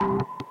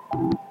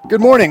Good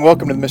morning.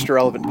 Welcome to the Mr.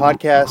 Relevant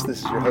Podcast. This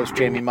is your host,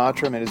 Jamie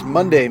Mottram. It is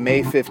Monday,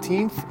 May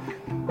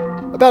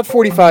 15th, about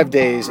 45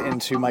 days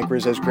into Mike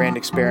Rizzo's grand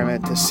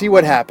experiment to see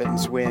what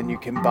happens when you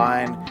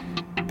combine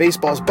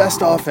baseball's best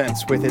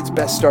offense with its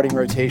best starting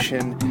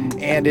rotation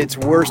and its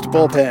worst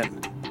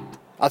bullpen.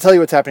 I'll tell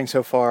you what's happening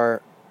so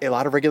far. A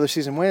lot of regular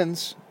season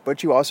wins,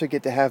 but you also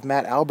get to have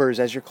Matt Albers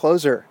as your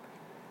closer.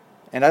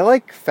 And I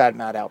like fat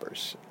Matt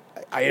Albers.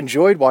 I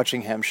enjoyed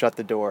watching him shut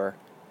the door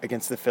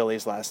against the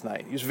Phillies last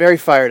night. He was very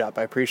fired up.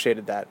 I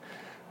appreciated that.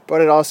 But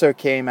it also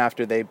came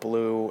after they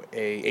blew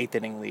a 8th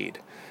inning lead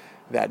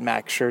that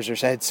Max Scherzer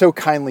had so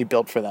kindly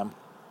built for them.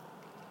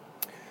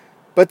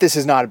 But this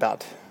is not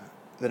about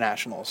the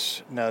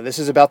Nationals. No, this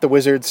is about the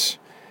Wizards.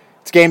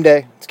 It's game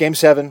day. It's game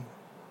 7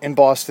 in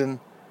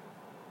Boston.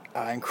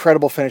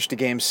 Incredible finish to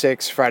game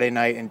 6 Friday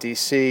night in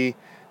D.C.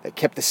 that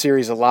kept the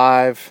series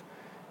alive.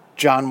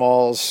 John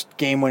Wall's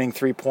game-winning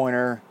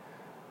three-pointer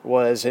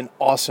was an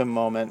awesome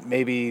moment,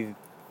 maybe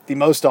the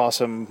most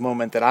awesome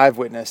moment that I've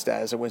witnessed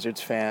as a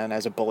Wizards fan,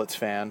 as a Bullets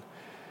fan.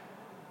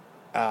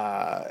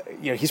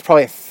 He's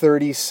probably a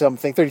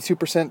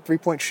 32%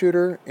 three-point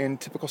shooter in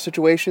typical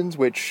situations,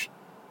 which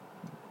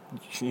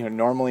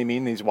normally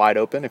mean he's wide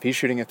open. If he's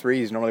shooting a three,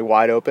 he's normally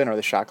wide open or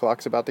the shot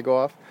clock's about to go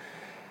off.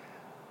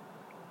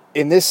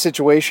 In this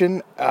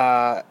situation,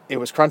 it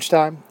was crunch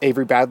time.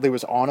 Avery Bradley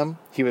was on him.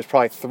 He was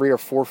probably 3 or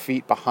 4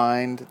 feet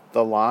behind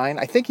the line.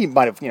 I think he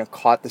might have,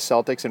 caught the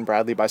Celtics and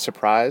Bradley by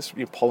surprise,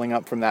 pulling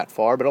up from that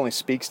far, but it only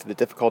speaks to the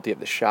difficulty of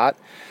the shot.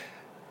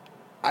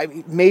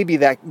 Maybe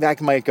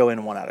that might go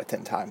in 1 out of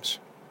 10 times.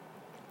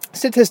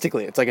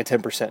 Statistically, it's like a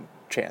 10%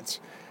 chance.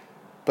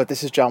 But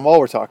this is John Wall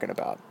we're talking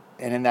about.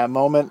 And in that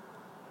moment,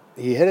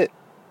 he hit it.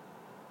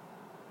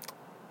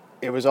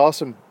 It was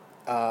awesome.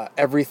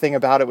 Everything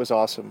about it was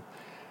awesome.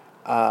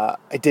 I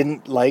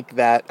don't like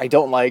that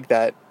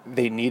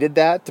they needed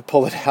that to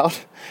pull it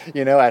out.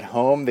 At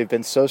home, they've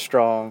been so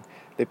strong.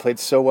 They played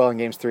so well in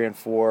games 3 and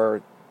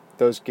 4.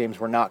 Those games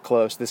were not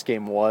close. This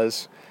game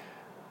was.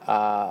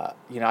 I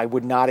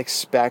would not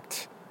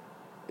expect,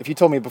 if you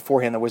told me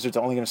beforehand the Wizards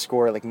are only going to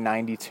score like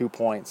 92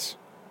 points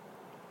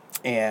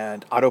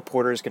and Otto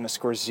Porter is going to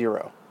score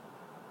 0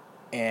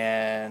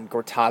 and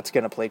Gortat's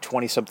going to play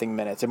 20-something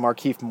minutes and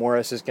Markieff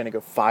Morris is going to go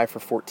 5 for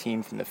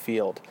 14 from the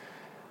field,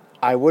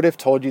 I would have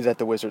told you that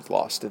the Wizards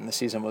lost and the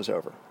season was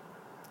over.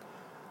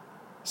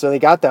 So they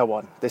got that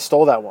one. They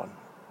stole that one.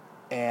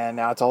 And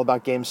now it's all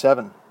about Game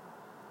 7.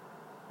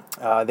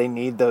 They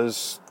need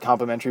those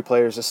complementary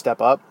players to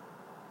step up.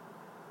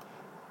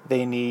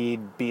 They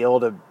need Beal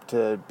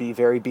to be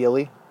very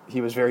Beal-y. He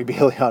was very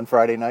Beal-y on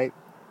Friday night.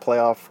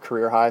 Playoff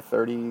career high,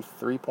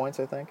 33 points,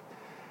 I think.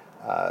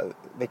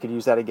 They could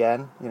use that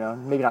again.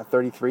 Maybe not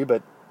 33,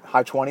 but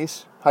high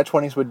 20s. High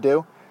 20s would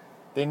do.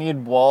 They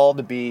need Wall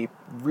to be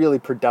really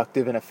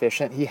productive and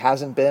efficient. He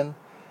hasn't been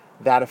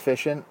that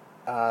efficient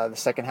the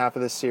second half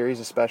of this series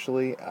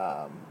especially.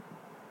 The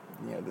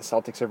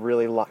Celtics have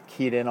really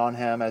keyed in on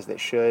him as they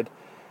should,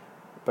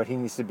 but he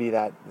needs to be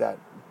that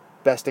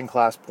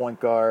best-in-class point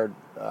guard,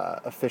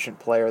 efficient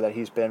player that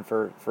he's been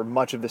for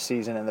much of the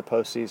season and the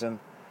postseason.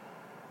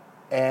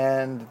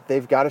 And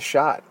they've got a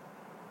shot.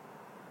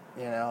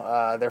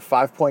 They're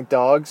 5-point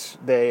dogs.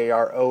 They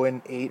are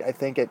 0-8, I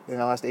think, in the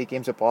last 8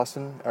 games at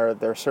Boston. Or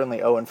they're certainly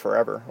 0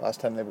 forever.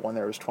 Last time they won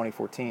there was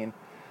 2014.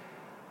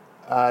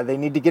 They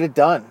need to get it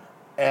done.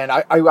 And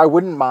I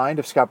wouldn't mind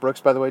if Scott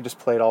Brooks, by the way, just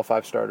played all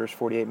 5 starters,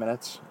 48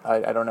 minutes.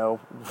 I don't know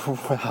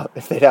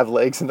if they'd have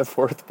legs in the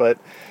 4th, but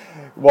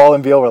Wall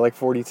and Beal were like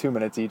 42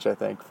 minutes each, I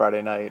think,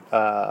 Friday night.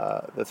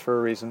 That's for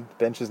a reason.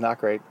 Bench is not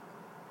great.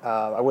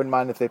 I wouldn't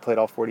mind if they played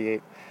all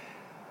 48.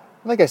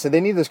 Like I said, they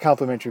need those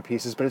complementary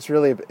pieces, but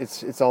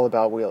it's all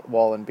about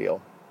Wall and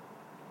Beal.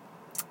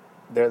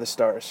 They're the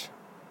stars.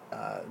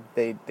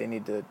 They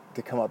need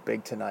to come up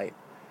big tonight.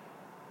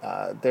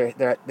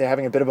 They're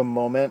having a bit of a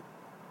moment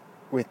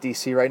with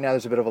DC right now.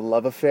 There's a bit of a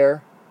love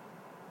affair.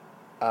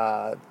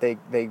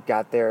 They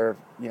got their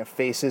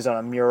faces on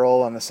a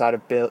mural on the side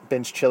of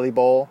Ben's Chili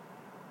Bowl,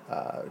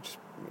 just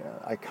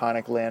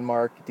iconic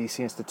landmark, DC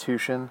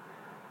institution.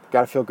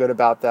 Got to feel good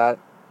about that.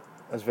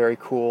 It was very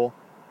cool.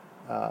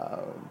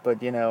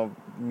 But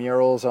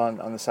murals on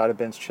the side of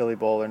Ben's Chili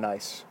Bowl are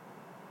nice.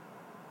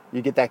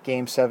 You get that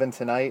Game 7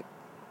 tonight,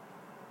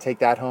 take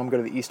that home, go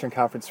to the Eastern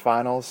Conference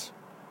Finals,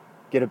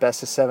 get a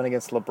best of 7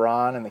 against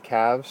LeBron and the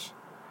Cavs.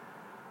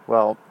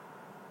 Well,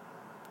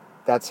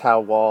 that's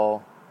how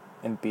Wall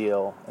and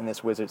Beal and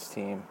this Wizards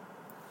team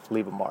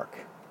leave a mark.